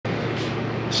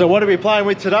So what are we playing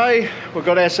with today? We've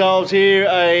got ourselves here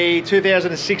a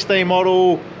 2016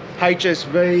 model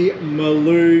HSV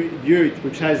Maloo Ute,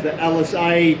 which has the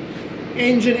LSA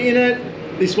engine in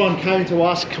it. This one came to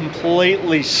us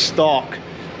completely stock,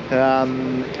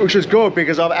 which is good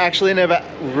because I've actually never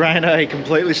ran a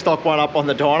completely stock one up on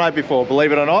the dyno before,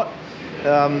 believe it or not.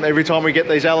 Every time we get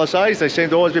these LSAs, they seem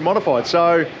to always be modified.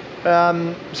 So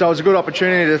it was a good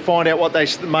opportunity to find out what they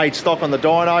made stock on the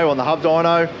dyno, on the hub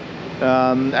dyno.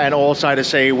 And also to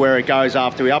see where it goes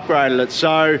after we upgraded it.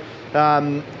 So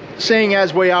seeing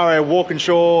as we are a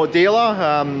Walkinshaw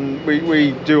dealer,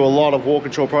 we do a lot of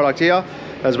Walkinshaw product here,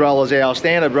 as well as our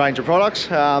standard range of products.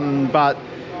 But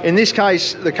in this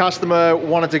case, the customer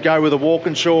wanted to go with a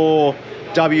Walkinshaw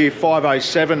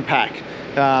W507 pack.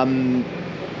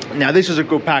 Now this is a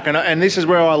good pack, and this is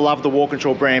where I love the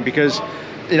Walkinshaw brand, because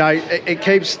you know it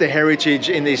keeps the heritage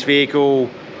in this vehicle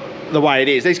the way it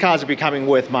is. These cars are becoming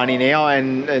worth money now,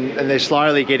 and they're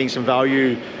slowly getting some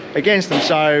value against them.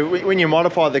 So when you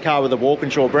modify the car with the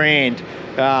Walkinshaw brand,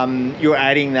 you're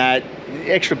adding that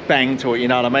extra bang to it, you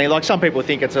know what I mean? Like, some people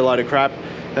think it's a load of crap,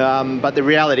 but the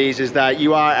reality is that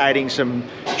you are adding some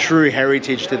true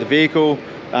heritage to the vehicle.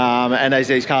 And as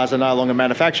these cars are no longer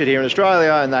manufactured here in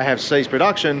Australia and they have ceased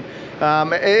production,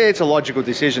 it's a logical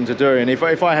decision to do. And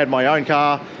if I had my own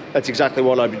car, that's exactly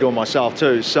what I'd be doing myself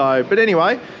too. So, but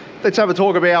anyway, let's have a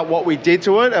talk about what we did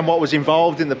to it and what was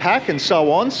involved in the pack and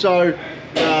so on. So,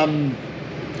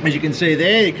 as you can see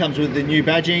there, it comes with the new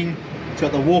badging. It's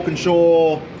got the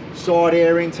Walkinshaw side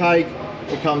air intake.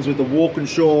 It comes with the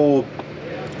Walkinshaw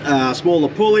smaller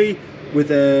pulley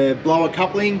with a blower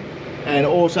coupling, and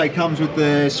also comes with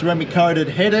the ceramic coated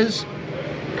headers,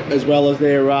 as well as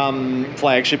their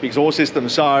flagship exhaust system.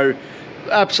 So,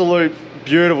 absolute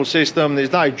beautiful system.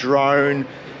 There's no drone.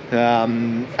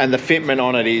 And the fitment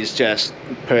on it is just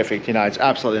perfect, you know, it's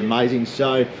absolutely amazing.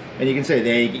 So, and you can see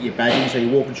there, you get your badging, so your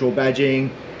Walkinshaw badging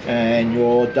and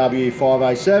your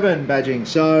W507 badging.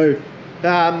 So,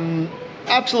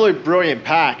 absolute brilliant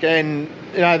pack, and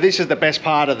you know, this is the best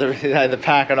part of the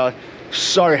pack, and I'm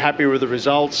so happy with the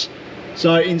results.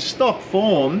 So in stock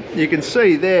form, you can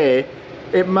see there,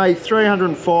 it made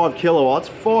 305 kilowatts,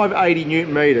 580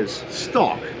 Newton meters,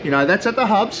 stock. You know, that's at the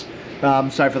hubs.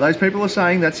 So for those people who are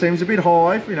saying that seems a bit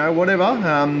high, you know, whatever,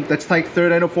 let's take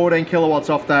 13 or 14 kilowatts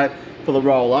off that for the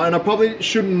roller. And I probably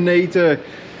shouldn't need to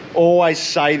always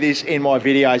say this in my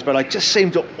videos, but I just seem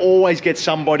to always get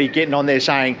somebody getting on there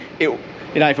saying, you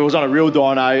know, if it was on a real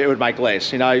dyno, it would make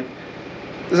less. You know,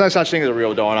 there's no such thing as a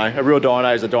real dyno. A real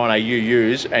dyno is a dyno you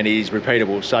use and is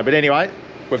repeatable. So, but anyway,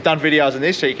 we've done videos on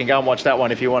this, so you can go and watch that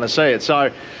one if you want to see it. So,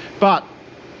 but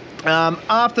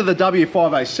after the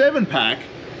W507 pack,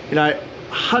 you know,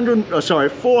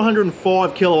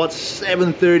 405 kilowatts,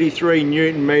 733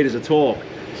 Newton meters of torque.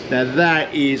 Now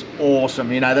that is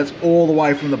awesome. You know, that's all the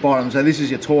way from the bottom. So this is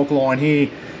your torque line here,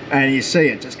 and you see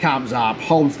it just comes up,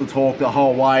 holds the torque the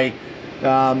whole way.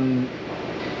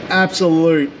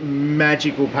 Absolute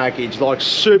magical package, like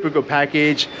super good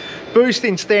package. Boost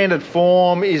in standard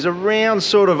form is around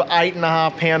sort of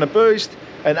 8.5 pound of boost,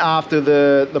 and after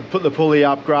the pulley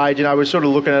upgrade, you know, we're sort of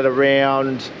looking at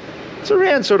around, it's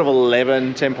around sort of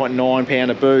 10.9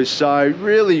 pound of boost. So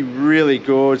really, really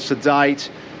good, sedate.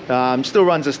 Still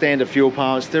runs a standard fuel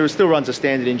pump, still runs a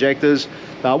standard injectors.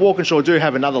 Walkinshaw do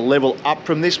have another level up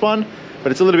from this one,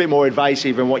 but it's a little bit more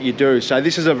invasive in what you do. So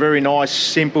this is a very nice,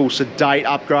 simple, sedate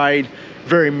upgrade.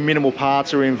 Very minimal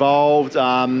parts are involved,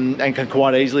 and can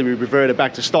quite easily be reverted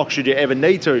back to stock should you ever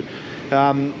need to.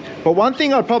 But one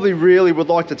thing I probably really would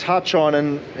like to touch on,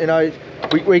 and you know,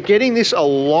 we're getting this a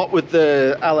lot with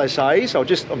the LSAs.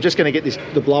 I'm just going to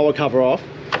get the blower cover off.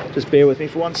 Just bear with me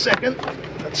for 1 second.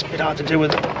 That's a bit hard to do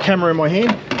with the camera in my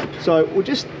hand. So we'll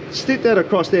just stick that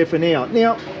across there for now.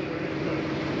 Now,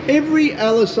 every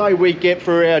LSA we get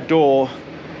for our door,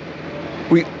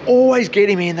 we always get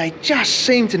them in. They just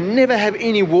seem to never have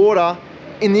any water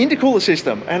in the intercooler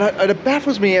system, and it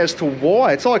baffles me as to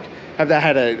why. It's like, have they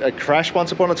had a crash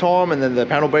once upon a time and then the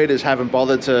panel beaters haven't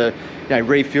bothered to, you know,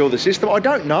 refuel the system? I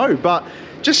don't know, but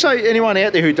just so anyone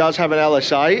out there who does have an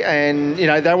LSA and, you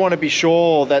know, they want to be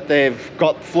sure that they've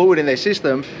got fluid in their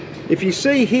system, if you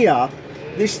see here,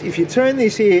 if you turn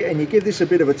this here and you give this a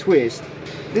bit of a twist,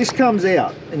 this comes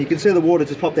out and you can see the water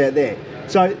just popped out there.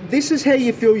 So this is how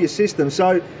you fill your system.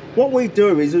 So what we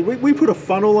do is we put a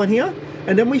funnel on here,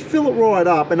 and then we fill it right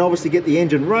up and obviously get the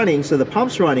engine running, so the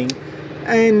pump's running.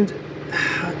 And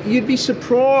you'd be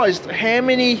surprised how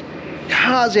many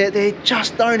cars out there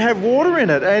just don't have water in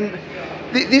it. And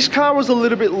this car was a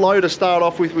little bit low to start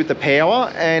off with the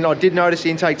power, and I did notice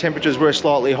the intake temperatures were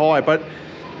slightly high, but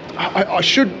I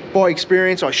should, by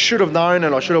experience, I should have known,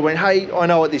 and I should have went, hey, I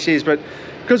know what this is, but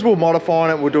because we're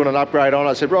modifying it, we're doing an upgrade on it,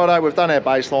 I said, righto, we've done our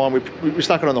baseline, we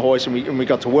stuck it on the hoist, and we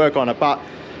got to work on it. But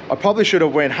I probably should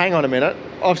have went, hang on a minute,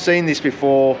 I've seen this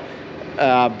before,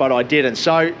 but I didn't.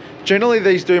 So generally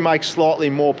these do make slightly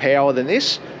more power than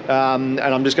this, and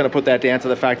I'm just going to put that down to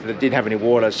the fact that it didn't have any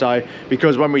water. So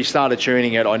because when we started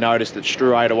tuning it, I noticed it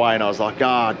straight away, and I was like,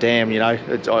 ah, damn, you know,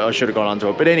 I should have gone onto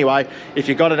it. But anyway, if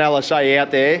you've got an LSA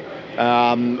out there,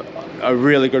 a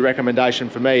really good recommendation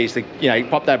for me is to, you know,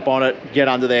 pop that bonnet, get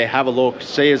under there, have a look,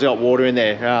 see if it's got water in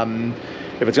there.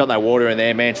 If it's got no water in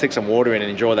there, man, stick some water in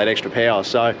and enjoy that extra power.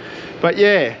 So, but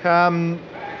yeah,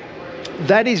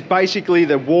 that is basically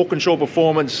the Walkinshaw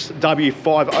Performance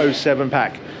W507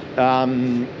 pack.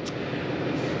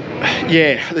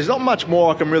 Yeah, there's not much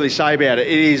more I can really say about it.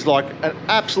 It is like an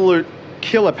absolute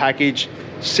killer package,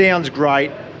 sounds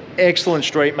great, excellent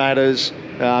street matters.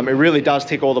 It really does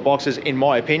tick all the boxes in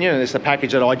my opinion, and it's the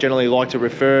package that I generally like to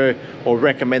refer or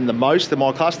recommend the most to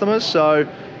my customers. So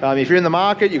if you're in the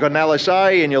market, you've got an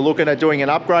LSA and you're looking at doing an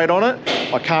upgrade on it,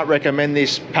 I can't recommend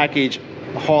this package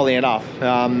highly enough.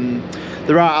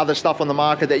 There are other stuff on the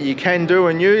market that you can do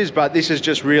and use, but this is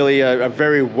just really a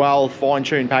very well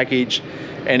fine-tuned package,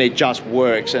 and it just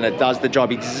works, and it does the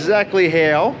job exactly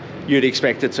how you'd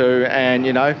expect it to. And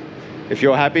you know, if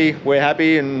you're happy, we're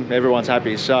happy, and everyone's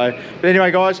happy. So, but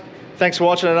anyway, guys, thanks for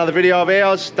watching another video of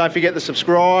ours. Don't forget to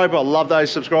subscribe. I love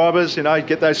those subscribers. You know,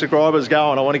 get those subscribers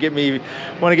going. I want to get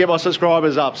my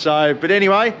subscribers up. So, but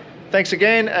anyway, thanks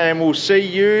again, and we'll see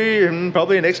you in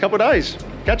probably the next couple of days.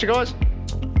 Catch you guys.